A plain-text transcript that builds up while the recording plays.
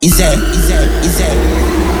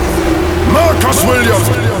Marcus Williams.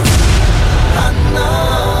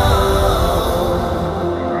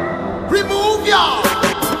 Remove ya.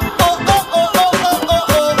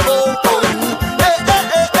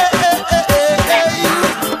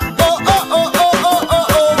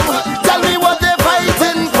 Tell me what they're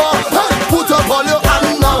fighting for. Put up all your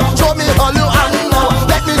hand now. Show me all your hand now.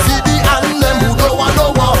 Let me see the hand them who don't want no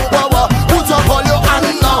war. Put up all your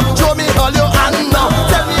hand now. Show me all your hand now.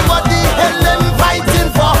 Tell me what the hell them fighting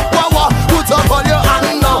for. Put up all your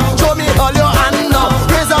hand now. Show me all your hand now.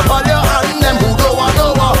 Raise up all your hand them who don't want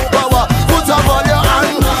no war. Put up all your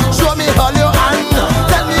hand. Show me all your hand.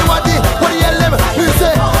 Tell me what the hell them you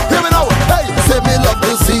say. Hear me now. Hey, say me love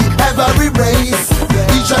to see every race.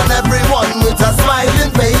 Each and every one with a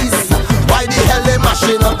smiling face. Why the hell they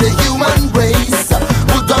mashing up the human race?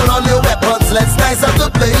 Put down all your weapons, let's nice up the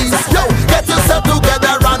place. Yo, get yourself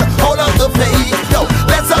together and hold on to faith. Yo,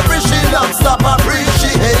 let's appreciate love, stop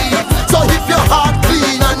appreciate. So if your heart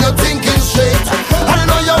clean and you're thinking straight, I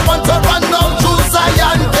know you want to run down to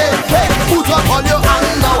Zion. Hey, put up all your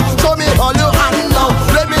hand now. Show me all your hand now.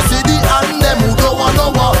 Let me see the hand them who don't want no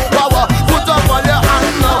war. Put up all your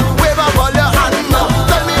hand now. Wave up all your hand now.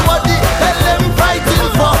 Tell me what the hell them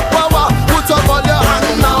fighting for. Put up all your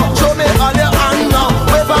hand now. Show me all your hand now.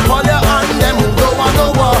 Wave up all your hand them who don't want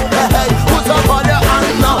no war. Hey, put up all your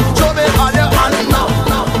hand now. Show me all your hand now.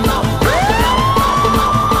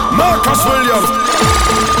 Marcus Williams.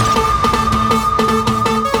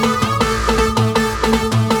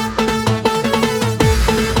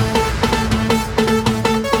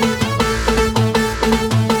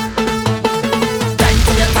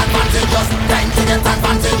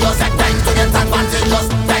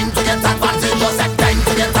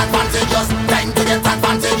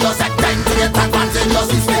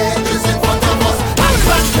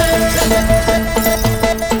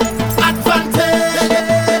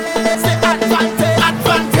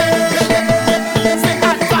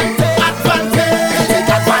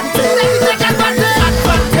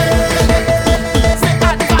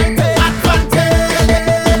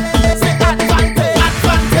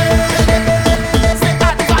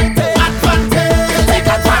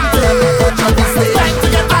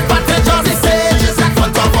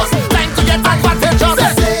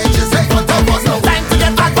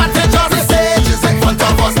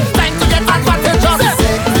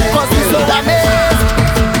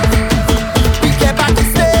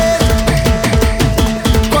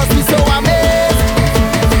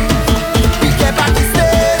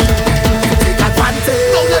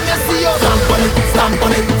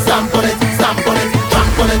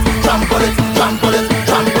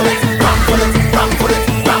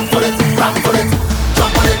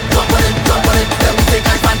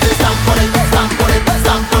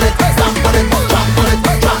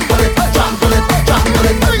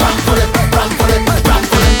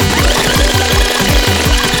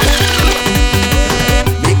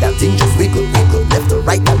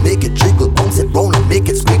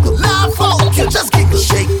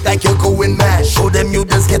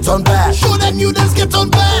 Show them you just get on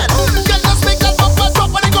bad. Girl, just make that bumper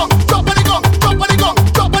drop on the gong, drop on the gong, drop on the gong,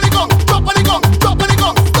 drop on the gong, drop on the gong, drop on the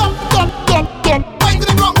gong. Stop. Wind to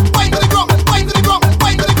the gong, wind to the gong, wind to the gong,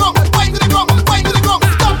 wind to the gong, wind to the gong, wind to the gong.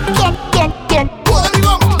 Stop. Pull on the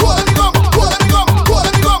gong, pull on the gong, pull on the gong, pull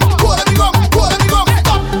on the gong, pull on the gong, pull on the gong.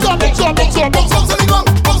 Stop. Bounce on the gong,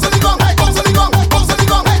 bounce on the gong, bounce on the gong, bounce on the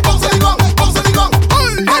gong, bounce on the gong, bounce on the gong.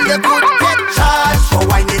 And you could get charged for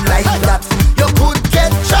whining like that. You could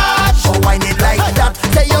get charged for whining like that.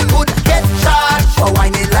 Say you could get charged for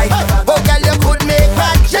whining like that. Oh girl, you could make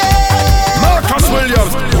that change. Marcus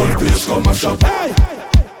Williams. Whole place come and shop.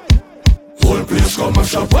 Whole place come and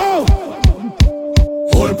shop.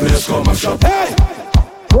 Whole place come and shop.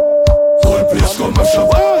 Whole place come and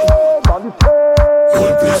shop.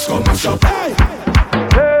 Whole place come and shop.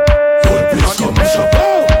 Whole place come and shop.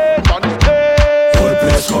 Whole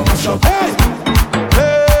place come and shop.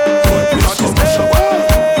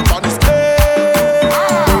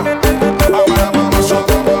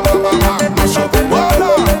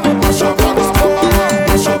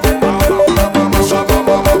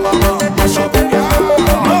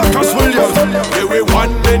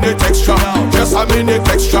 Just a minute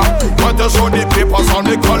extra. Want to show the papers on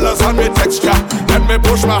the colors and the texture. Let me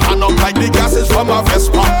push my hand up like the gases from a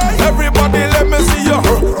Vespa. Everybody let me see you.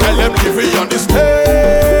 Tell them leave me on the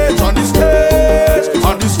stage, on the stage,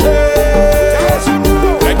 on the stage.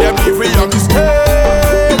 Let them leave me on the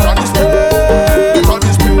stage, on the stage, on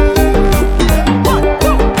the stage.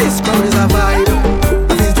 Disco is a vibe.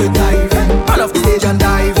 I feel to dive. I love the stage and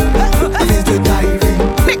dive. I feel to dive.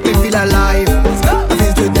 Make me feel alive. I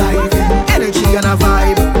feel to dive.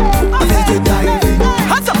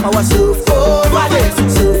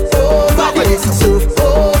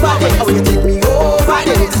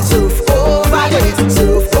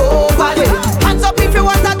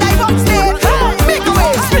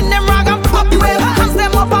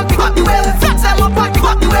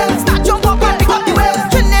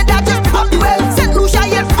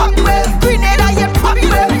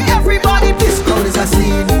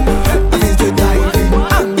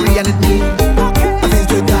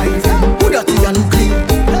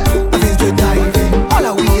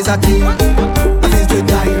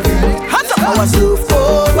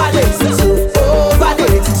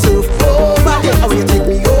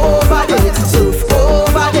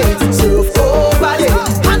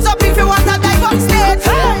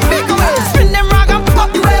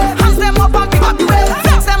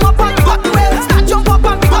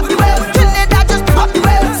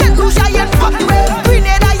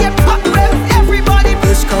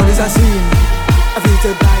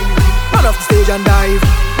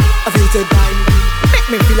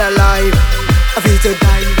 alive. I feel to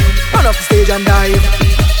dive. Run off the stage and dive.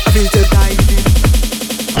 I feel to dive.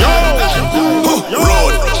 Yo,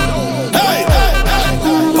 road. Hey,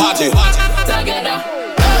 party. Together.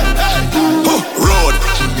 Road.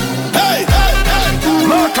 Hey,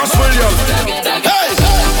 Marcus Williams. hey.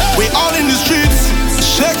 We all in the streets,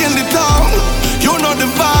 shaking the town. You know the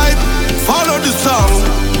vibe. Follow the sound.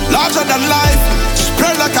 Larger than life,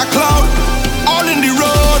 spread like a cloud. All in the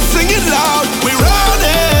road, singing loud. We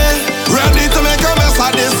ready to make a mess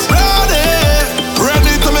of this.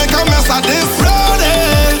 Ready to make a mess of this.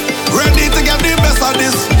 Ready to get the best of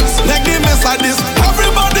this. Make the best of this.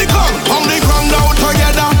 Everybody come, on the ground down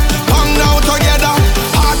together. Pound down together.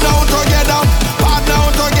 Hard down together. Hard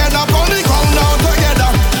down together. On the ground down together.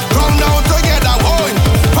 Ground down together. Boy,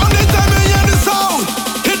 from the time you hear the sound,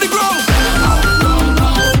 hit the ground.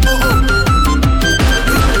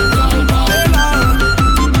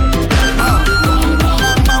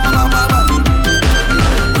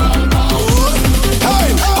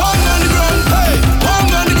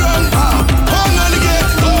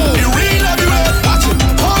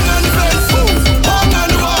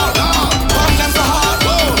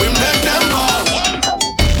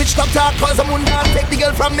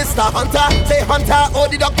 From Mr. Hunter, say Hunter, oh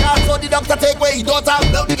the doctor take away his daughter.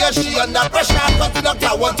 Now the girl she under pressure, cause the doctor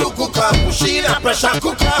want to cook her. Push in a pressure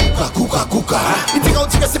cooker. You take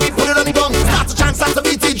out your recipe, put it on the gun. Start to chant, start to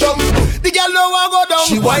beat the drum. The girl no one go down.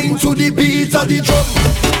 She whine to the beat of the drum.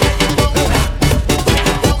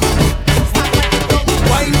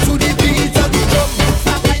 Whine to the beat of the drum.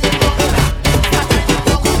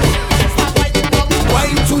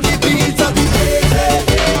 Whine to the beat of the drum.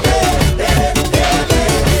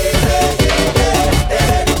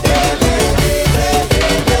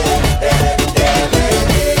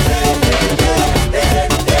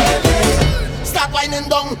 Stop whining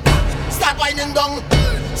down, stop whining down,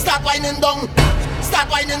 stop whining down, stop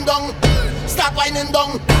whining down, stop whining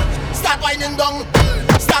down, stop whining down,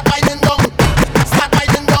 stop whining down, stop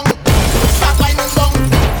whining down,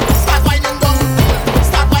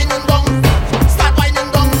 stop whining down, stop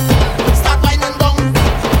whining down, stop whining down,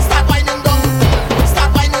 stop whining down,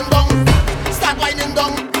 stop whining down, stop whining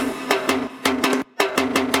down.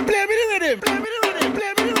 Play me the rhythm, play me the rhythm,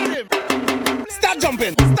 play me the rhythm. Start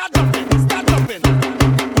jumping, start jumping, start jumping.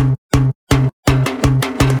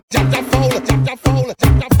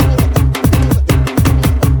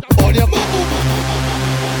 All your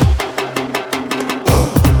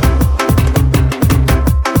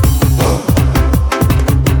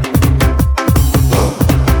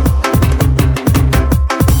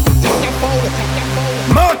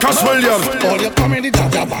Marcus Williams. all you come in the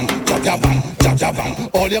jaja van.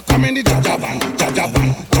 All you come in the jaja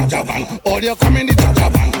van. All you come in the jaja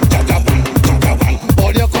van.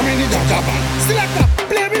 All you come in the jaja van. Selector,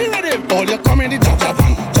 play me the rhythm. All you come in the jaja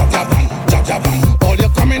van. All you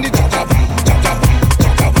come in the jaja van.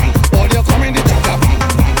 All you come in the jaja van.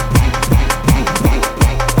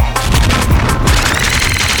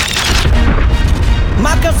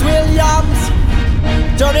 Marcus Williams.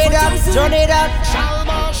 Turn it up.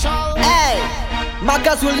 Hey,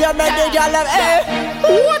 Marcus Williams make the gyal them. Hey,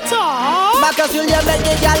 what up? Marcus Williams make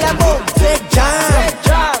the gyal them move. Take jam.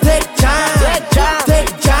 Take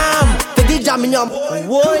the jam in your boy.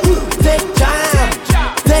 Take jam.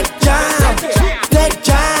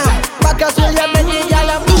 Marcus Williams make the gyal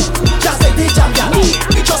them move. Just take the jam, girl.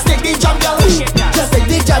 Just take the jam, girl. Just take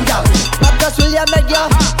the jam, girl. Marcus Williams make ya.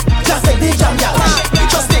 Just take the jam, girl.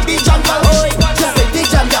 Just take the jam, girl. Just take the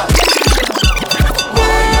jam, girl.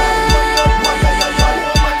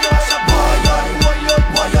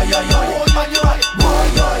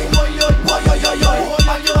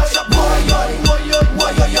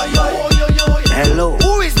 Hello.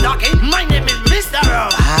 Who is knocking? My name is Mr. Rum.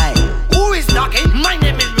 Hi. Who is knocking? My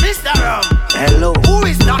name is Mr. Rum. Hello.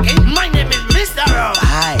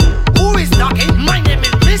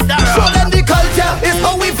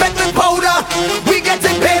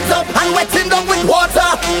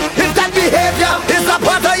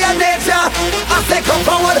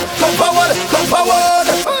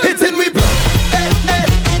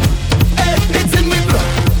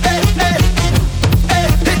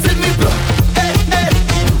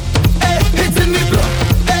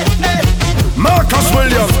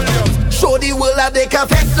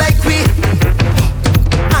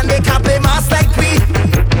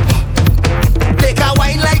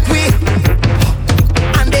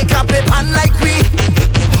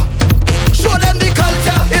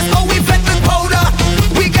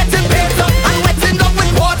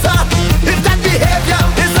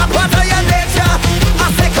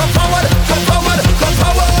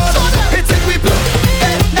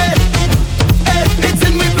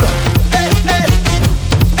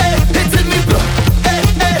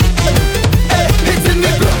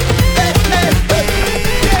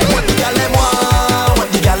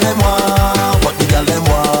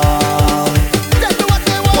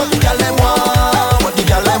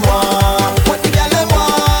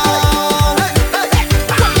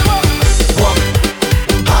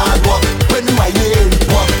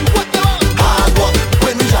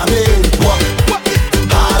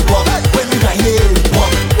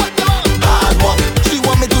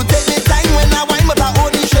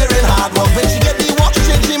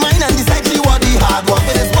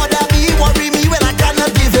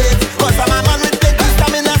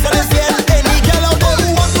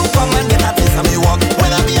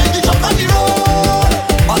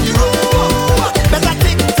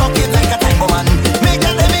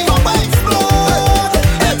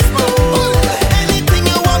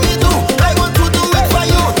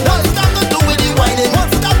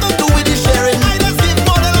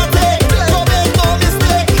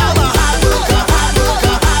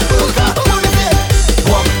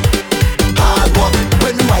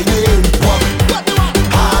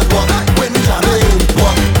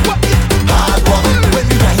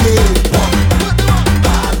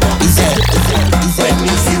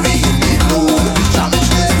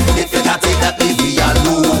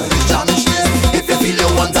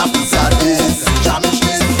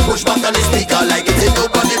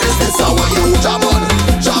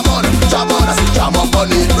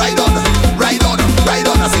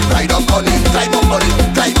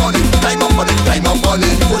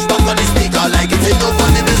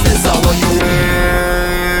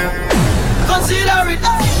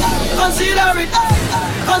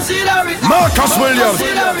 Marcus Williams.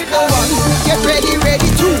 Get ready, ready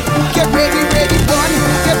two. Get ready, ready one.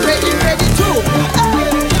 Get ready, ready two.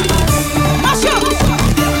 Mash up.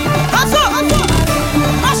 Hands up.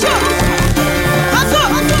 Mash up. Hands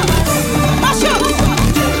up. Mash up.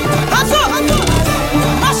 Hands up.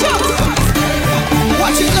 Mash up.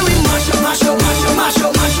 Watch it, let me mash up, mash up, mash up, mash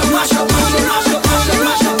up, mash up, mash up, mash up, mash up,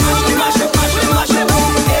 mash up, mash up, mash up, mash up, mash up, mash up.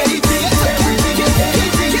 Anything,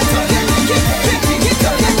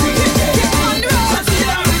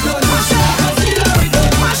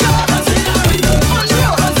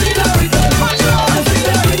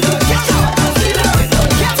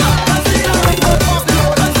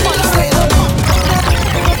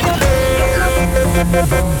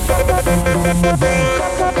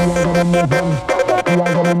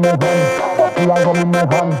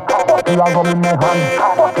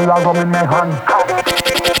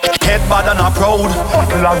 Head bad and a proud.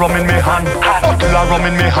 Till I rum in me hand. Till I rum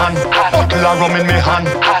in me hand. Till I rum in me hand.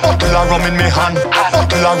 Till I rum in me hand.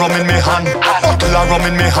 Till I rum in me hand. Till I rum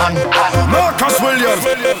in me hand. Marcus Williams.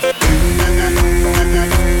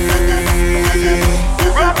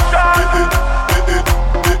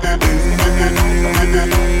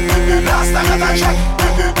 Last time that I checked.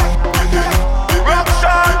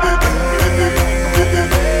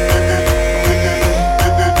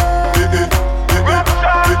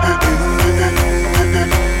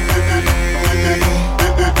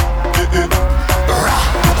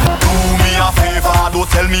 Don't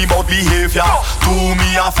tell me about behavior. Do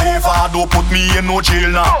me a favor, don't put me in no jail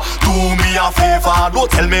now. Do me a favor, don't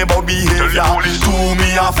tell me about behavior. Do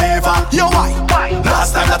me a favor. Yo, why?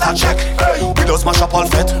 Last time that I check, we just mash up all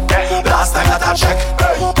fit. Last time that I check,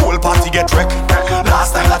 whole party get wrecked.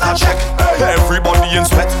 Last time that I check, everybody in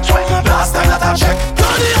sweat. Last time that I check,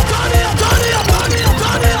 turn it up, turn it up, turn it up, turn it up,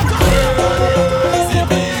 turn it up.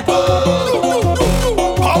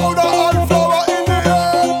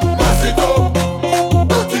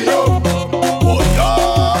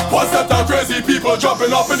 People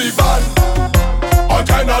jumping up in the van. All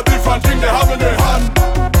kind of different things they have in their hand.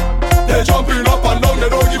 They jumping up and down, they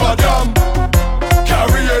don't give a damn.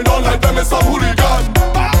 Carrying on like them is some hooligan.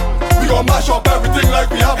 We gon' mash up everything like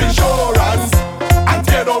we have insurance, and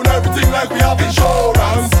tear down everything like we have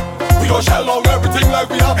insurance. We gon' shell down everything like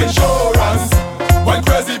we have insurance. When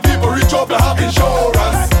crazy people reach up, they have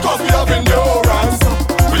insurance, cause we have endurance.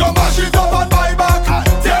 We gon' mash it up and buy back.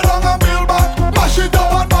 Tear down and build back. Mash it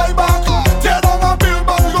up and buy back.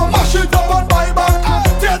 Mash it up and buy back.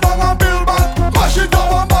 Tear down and build back. Mash it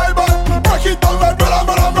up and buy back. Break it down like bread and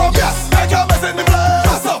bread and rum. Yes, make a mess in the place.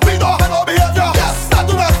 Yes, we don't have no behavior. Yes, that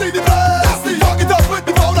do not see the place. Yes, fuck it up with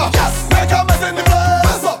the powder. Yes, make a mess in the place.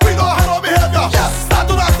 Yes, we don't have no behavior. Yes, that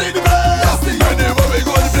do not see the place. Yes, anywhere we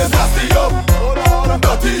go, the place nasty up,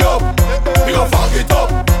 dirty up. We gon' fuck it up.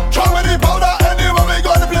 Try with the powder. Anywhere we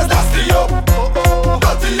go, the place nasty up,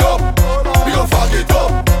 dirty up. We gon' fuck it up.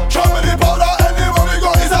 Try with the powder.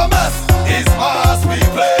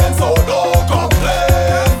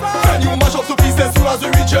 As soon as we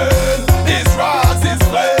reach in, it's rags, it's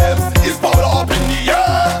flames, it's powder up in the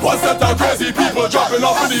air. One set of crazy people dropping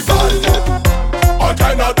off in the van. All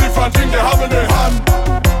kind of different things they have in their hand.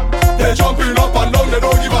 They jumping up and down, they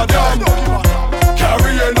don't give a damn.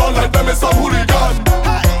 Carrying on like them is some hooligan.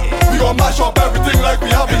 We gon' mash up everything like we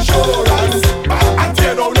have insurance, and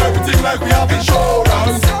tear down everything like we have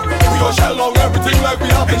insurance. We gon' shell down everything like we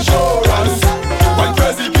have insurance. When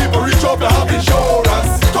crazy people reach up, they have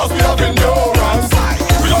insurance, cause we have endurance.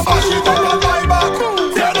 We gon' mash it up and buy back.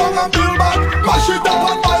 Tear down and build back. Mash it up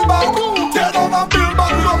and buy back. Tear down and build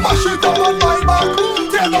back. We gon' mash it up and buy back.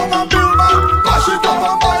 Tear down and build back. Mash it up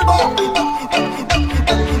and buy back.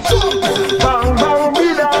 Bang bang me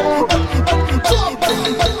down.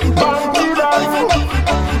 Bang me down.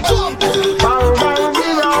 Bang bang me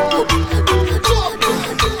down.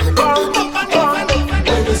 Bang bang.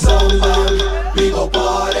 When the sound man.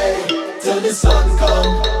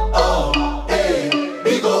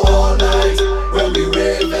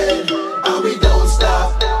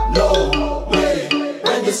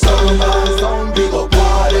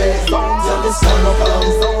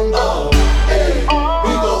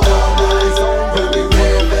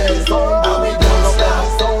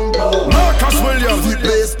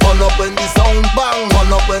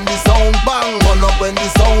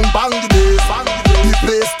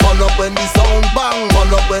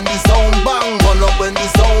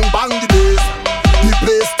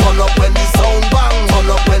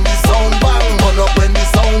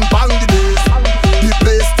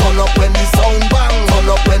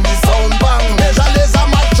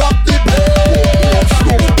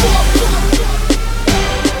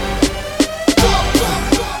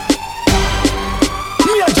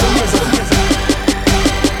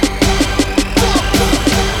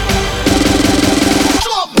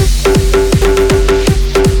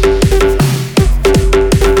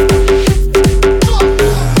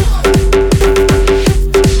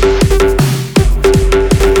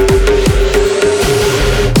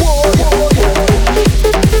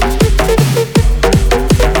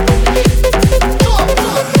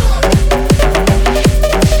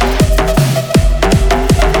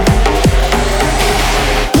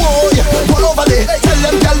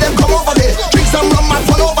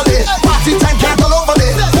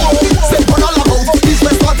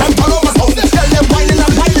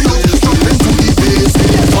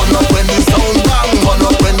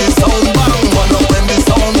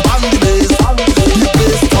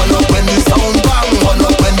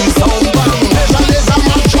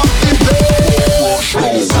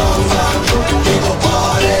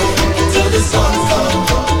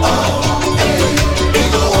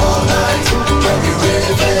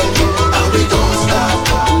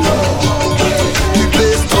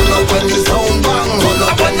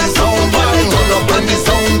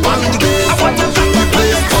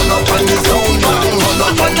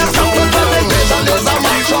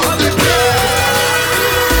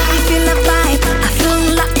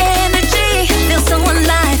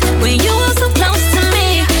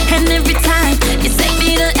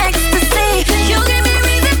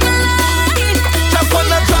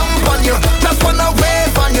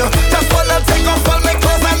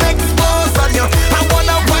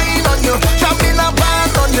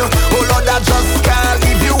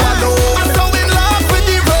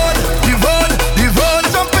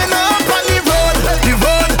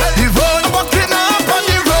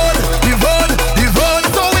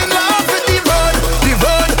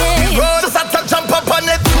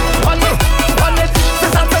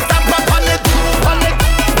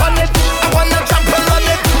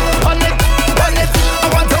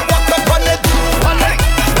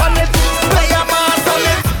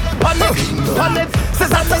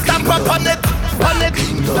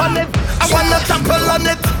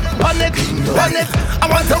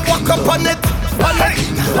 on it, on it,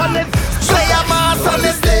 on it. Play a mass on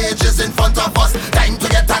the stage is in front of us. Time to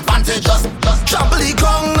get advantage, just trample the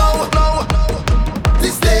ground now, now. The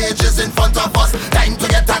stage is in front of us. Time to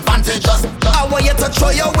get advantage, just I want you to throw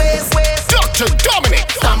your waist. Dr. Dominic.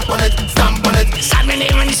 Stamp on it, stamp on it. Slap me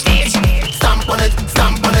name on the stage. Stamp on it,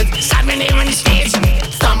 stamp on it. Slap me name on the stage.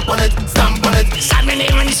 Stamp on it, stamp on it. Slap me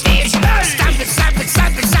name on the stage. Stamp it, slap it,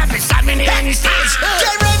 slap it, slap it. Slap me name on the stage.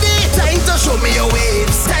 Get ready, time to show me your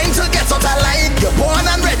waves. Time to get out of line. You're born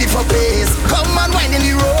and ready for pace. Come and wind in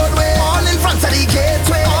the roadway. All in front of the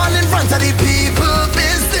gateway. All in front of the people.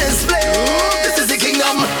 Business play. This is the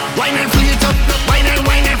kingdom. Wine and free it up. Wine and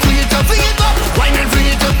free it up. Free it up. Wine and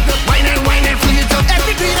free it up. Wine and free it up.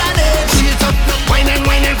 Every beat and edge. Free it up. Wine and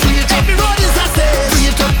free it up. Every road is a stage. Free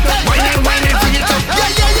it up. Wine and free it up. Yeah,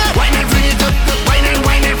 yeah, yeah. Wine and free it up. Wine and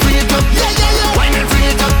free it up. Yeah, yeah, yeah. Wine and free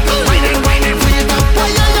it up. Wine and free it up. Yeah,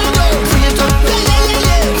 yeah, yeah, yeah. Free it up. Yeah, yeah, yeah,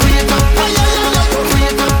 yeah. Free it up. Yeah, yeah, yeah, yeah. Free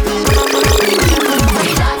it up. We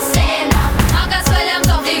not stand up, Marcus Williams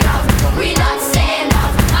off the ground. We not stand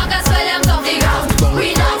up, Marcus Williams off the ground. We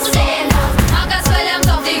not stand up, Marcus Williams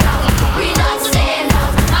off the ground. We not stand up,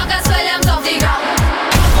 Marcus Williams off the ground.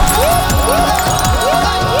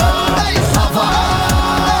 Hey, Sava.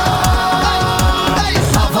 Hey,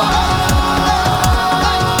 Sava.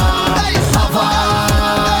 Hey, Sava.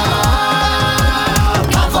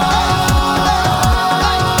 Sava.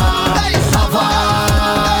 Hey, Sava.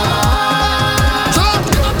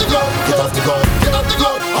 Get off the ground. Get off the ground. Get off the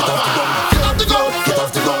ground. Get off the ground. Get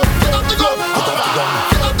off the ground. Get off the ground.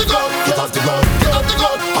 Get off the ground. Get off the ground. Get off the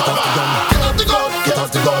ground. Get off the ground. Get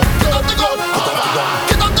off the ground. Get off the ground.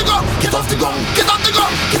 Get off the ground. Get off the ground. Get off the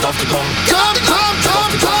ground. Get off the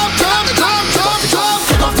ground. Get off the ground.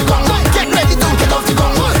 Get off the ground. Get ready to get off the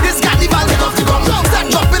ground. This carnival, get off the ground. Start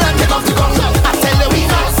jumping and get off the ground. I tell you, we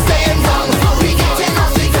not staying down. We getting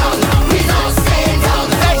off the ground. We not staying down.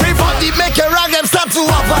 Everybody make your rag and start to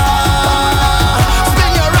wobble.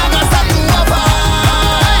 Spin your rag and start to wobble.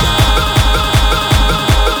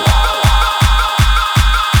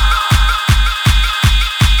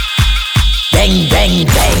 Bang, bang,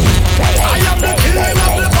 bang. I am the king of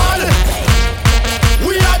the party.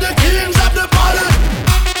 We are the kings of the party.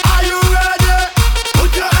 Are you ready?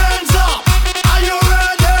 Put your hands up. Are you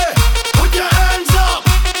ready? Put your hands up.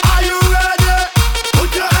 Are you ready?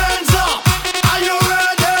 Put your hands up. Are you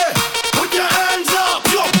ready? Put your hands up.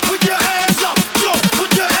 Yo, put your hands up. Yo,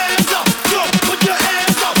 put your hands up. Yo, put your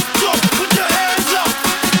hands up. Yo, put your hands up.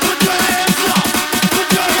 Put your hands up. Put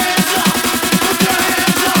your hands up. Put your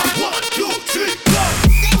hands up. 1, 2, 3, go.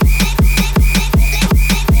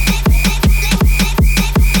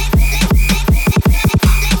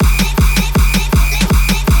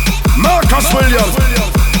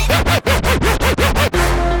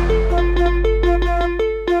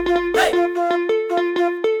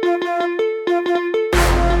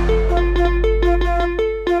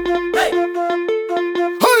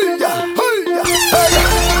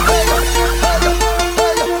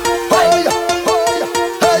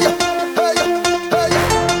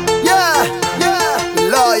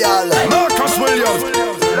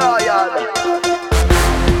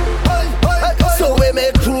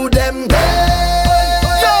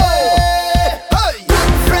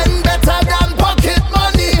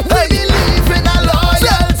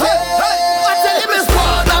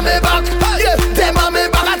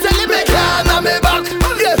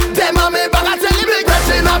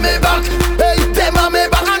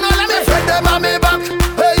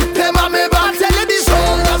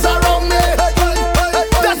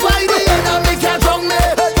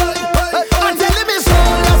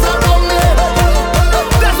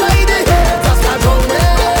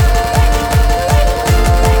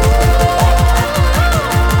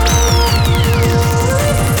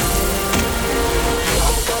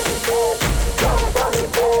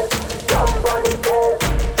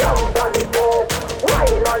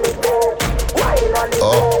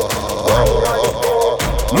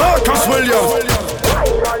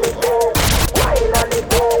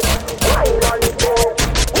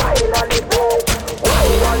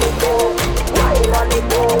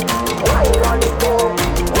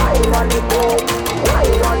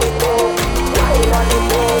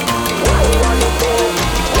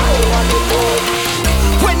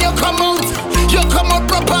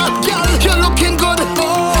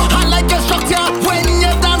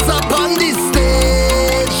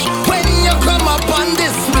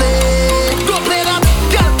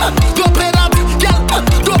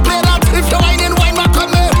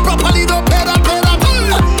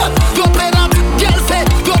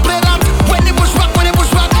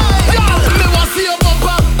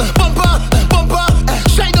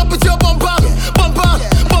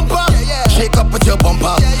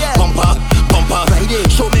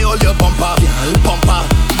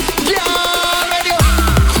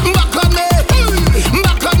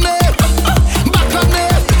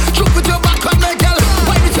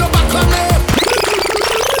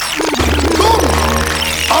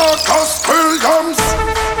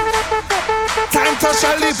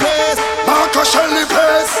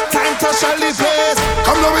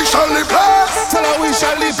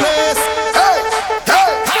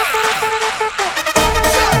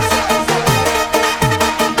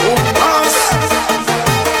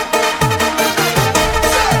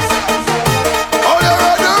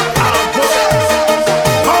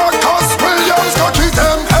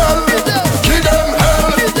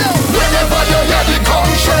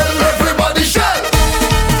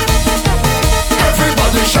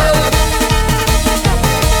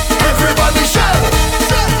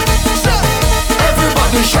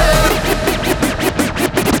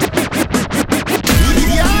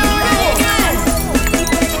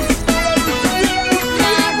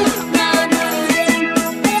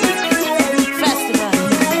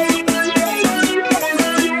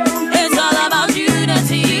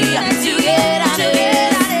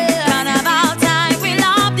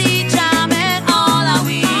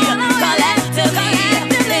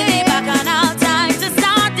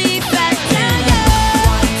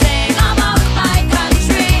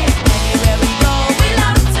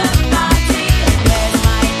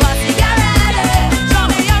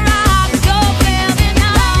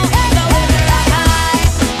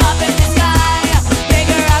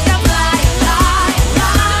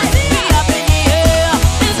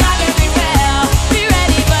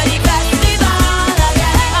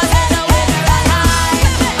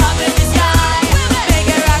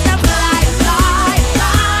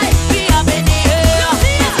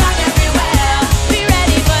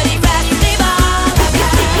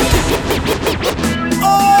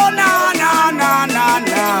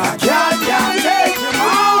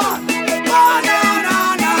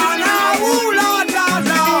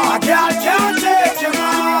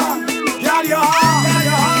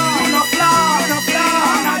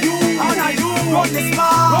 run this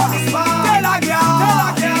man. Tell a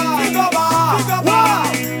girl, think over, why?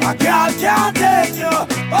 A girl can't take you.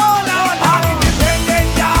 Oh no, an independent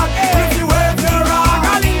girl. If you wave your arm,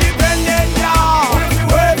 an independent girl. If you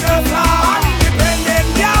wave your flag, an independent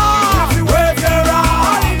girl. If you wave your arm,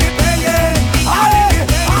 an independent.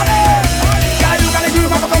 Girl, you gotta give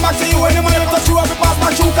back, come back to you when the money touch you up, pass my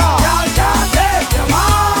chuka. Girl can't take you,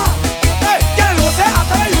 man. Hey, girl, you say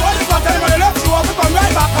after you want to tell me the left you up, come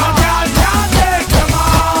right back. Girl can't take you, man.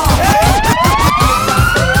 Hey.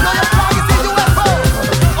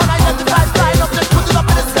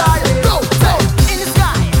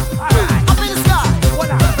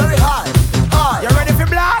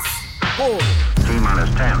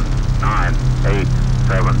 T-minus 10, 9, 8,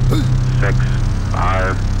 7, 6,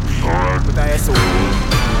 5, 4, 3, 2,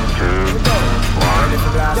 1,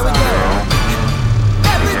 0.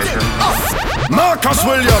 Marcus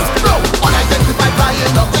Williams. Unidentified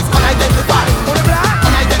flying objects, unidentified.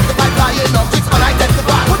 Unidentified flying objects,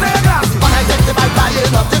 unidentified. Unidentified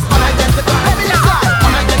flying objects, unidentified.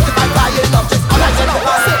 Unidentified flying objects,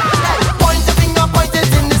 unidentified. Point your finger, point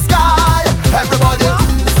it in the sky. Everybody,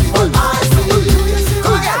 see what I see.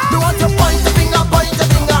 Come again. We want to point your finger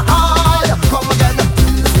high. Come again.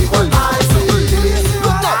 See what I see.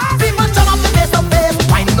 Look now, people turn up the face of face.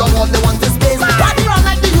 Finding out what they want is space. Running around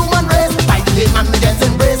like the human race. Fighting hate and against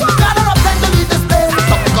embrace. Gather up time to leave this place.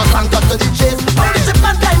 Stop the guns and cut to the chase. On the ship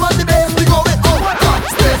and climb on the base. We go with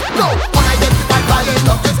space. No, unidentified flying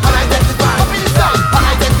objects, unidentified. Up in the sky.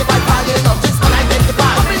 Unidentified flying objects,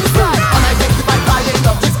 unidentified. Up in the sky. Unidentified flying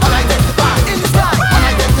objects, unidentified. In the sky.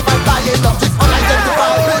 Unidentified flying objects,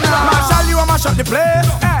 unidentified. Marshall, you a mash up the place.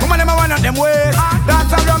 Woman, them a wind up them ways.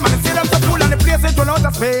 Dance around, man, see them so cool and the place ain't run out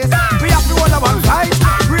of space. We have to hold a one fight.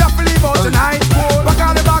 We have to leave out tonight. Pack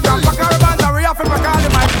all the bag and pack all the bands and we have to pack all the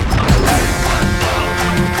mic.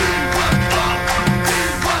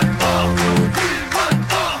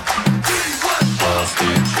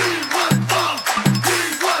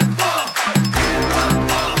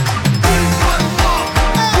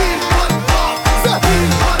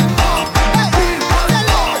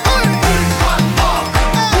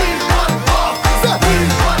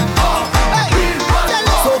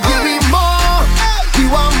 So give me more, we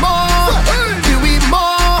want more, give me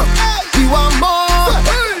more, we want more,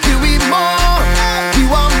 give me more, we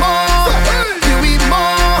want more, give me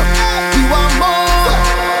more, we want more.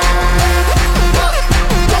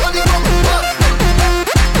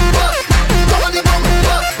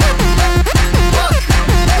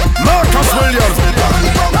 Marcus Williams.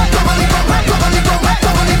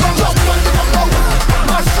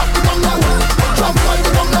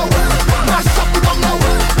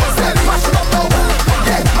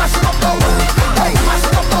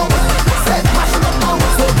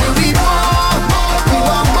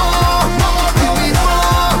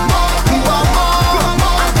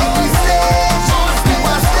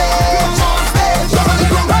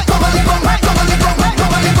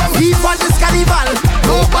 Keep on this carnival,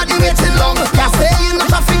 nobody waiting long. Can't stay in the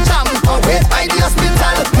traffic jam or wait by the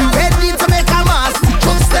hospital. We ready to make a mass,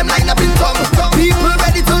 trucks them line up in tongue. People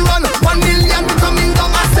ready to run, 1 million coming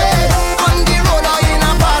down. I say, on the road or in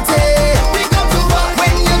a party. We got to work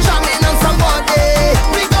when you're jamming on somebody.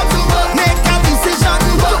 We got to work, make a decision,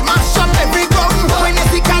 mash up every gun. When you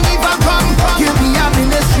see carnival come, give me a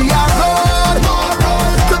ministry a road.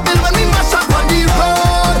 To build when we mash up on the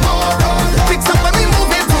road. Fix up when we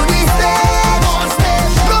move into the stage.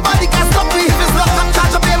 Nobody can stop me if it's locked up.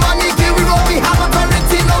 Charge up your money, give we road. We have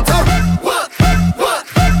authority now to work.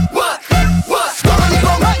 Come on,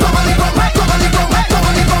 come on, come on, come on, come on, come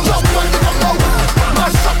on, come on. Jump on the come now.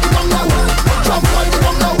 Mash up the come now. Jump on the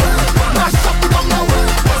come now. Mash up the come now.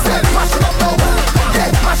 Say mash it up now.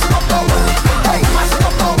 Yeah, mash it up now. Hey, mash it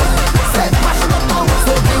up now. Say mash it up now.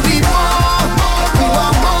 So give me more, we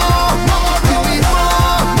want more, give me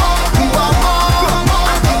more, we want more.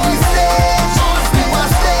 And give me stage, we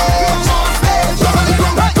want stage. Come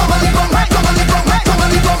on, come on, come on, come on, come on, come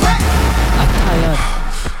on, come on.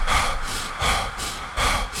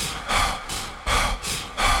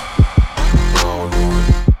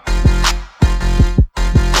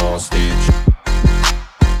 All stage.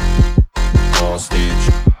 All stage.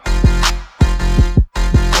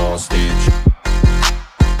 All stage.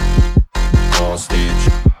 All stage. All stage.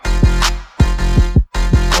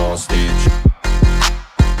 All stage.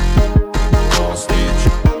 All stage.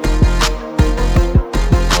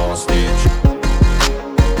 All stage.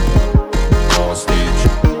 All stage.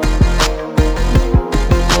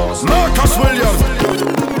 Marcus Williams.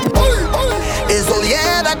 It's all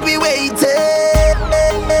yeah that we waited.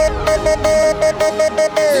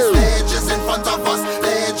 The stage is in front of us.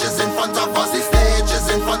 Stage is in front of us. The stage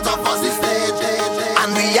front of us, the stage,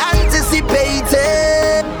 and we anticipating.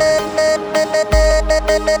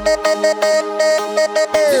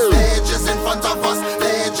 The stage is in front of us,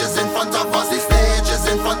 stage is in front of us, the stage is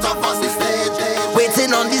in front of us, the stage.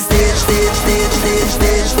 Waiting on the stage, stage, stage, stage,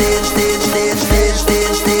 stage, stage, stage, stage, stage,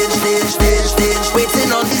 stage, stage, stage, stage, stage.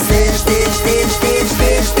 Waiting on the stage, stage, stage, stage,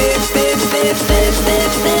 stage, stage, stage, stage, stage, stage,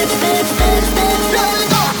 stage, stage, stage, stage. Here we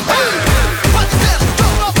go. Hey, on the stage,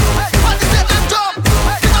 jump up. Hey, on the stage and jump.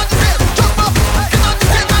 Hey, get on the stage, jump up. Hey, get on the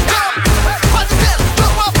stage and jump. Hey, on the stage,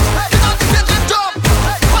 jump up. Hey, get on the stage and jump.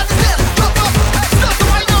 Hey, on the stage, jump up. Hey, stop the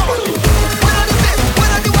right now. When on the stage,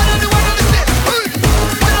 when on the stage. Hey,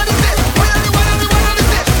 when on the stage, when on the stage, when on the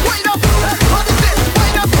stage. Wind up. Hey, on the stage,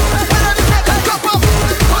 wind up. Hey, when on the stage, jump up.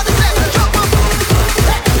 On the stage, jump up.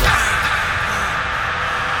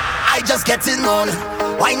 I just getting on,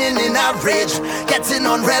 whining in a rage, getting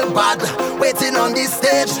on real bad, waiting on the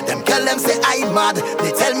stage. Them girl them say I mad,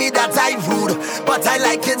 they tell me that I rude, but I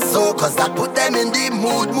like it so, cause that put them in the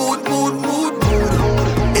mood.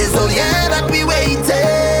 It's all yeah that we waiting.